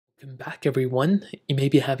Welcome back, everyone. You may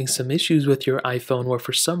be having some issues with your iPhone where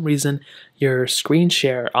for some reason your screen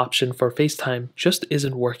share option for FaceTime just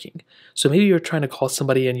isn't working. So maybe you're trying to call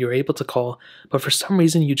somebody and you're able to call, but for some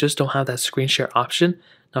reason you just don't have that screen share option.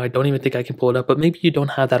 Now, I don't even think I can pull it up, but maybe you don't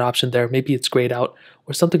have that option there. Maybe it's grayed out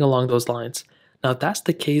or something along those lines. Now, if that's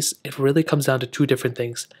the case, it really comes down to two different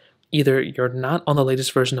things. Either you're not on the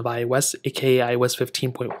latest version of iOS, aka iOS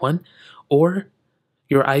 15.1, or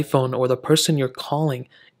your iPhone or the person you're calling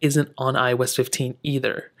isn't on iOS 15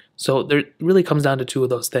 either. So there really comes down to two of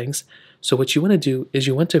those things. So what you want to do is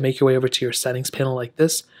you want to make your way over to your settings panel like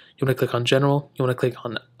this. You want to click on General, you want to click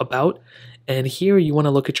on About, and here you want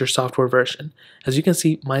to look at your software version. As you can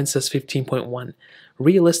see, mine says 15.1.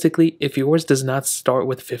 Realistically, if yours does not start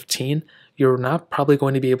with 15, you're not probably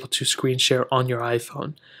going to be able to screen share on your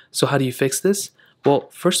iPhone. So how do you fix this? Well,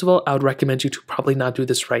 first of all, I would recommend you to probably not do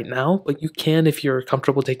this right now, but you can if you're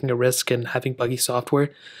comfortable taking a risk and having buggy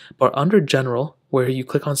software. But under General, where you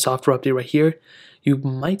click on Software Update right here, you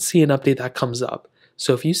might see an update that comes up.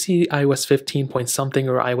 So if you see iOS 15 point something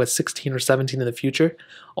or iOS 16 or 17 in the future,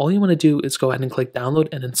 all you want to do is go ahead and click Download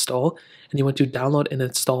and Install, and you want to download and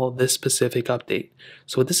install this specific update.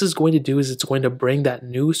 So what this is going to do is it's going to bring that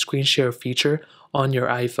new screen share feature on your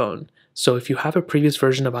iPhone. So if you have a previous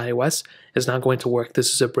version of iOS, it's not going to work.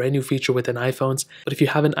 This is a brand new feature within iPhones. But if you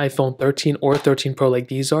have an iPhone 13 or 13 Pro like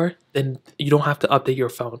these are, then you don't have to update your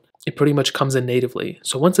phone. It pretty much comes in natively.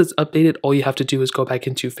 So once it's updated, all you have to do is go back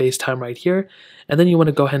into FaceTime right here, and then you want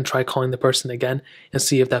to go ahead and try calling the person again and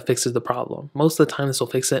see if that fixes the problem. Most of the time this will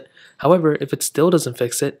fix it. However, if it still doesn't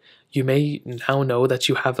fix it, you may now know that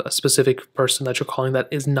you have a specific person that you're calling that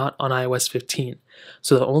is not on iOS 15.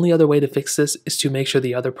 So the only other way to fix this is to make sure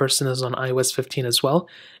the other person is on iOS 15 as well.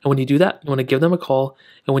 And when you do that, you want to give them a call.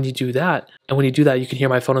 And when you do that, you can hear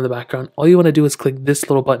my phone in the background. All you want to do is click this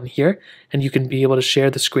little button here, and you can be able to share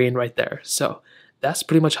the screen right there. So that's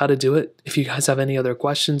pretty much how to do it. If you guys have any other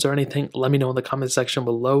questions or anything, let me know in the comment section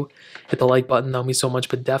below. Hit the like button, that would mean so much,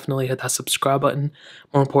 but definitely hit that subscribe button.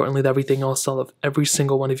 More importantly than everything else, I love every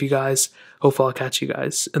single one of you guys. Hopefully I'll catch you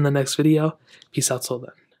guys in the next video. Peace out till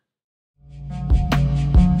then.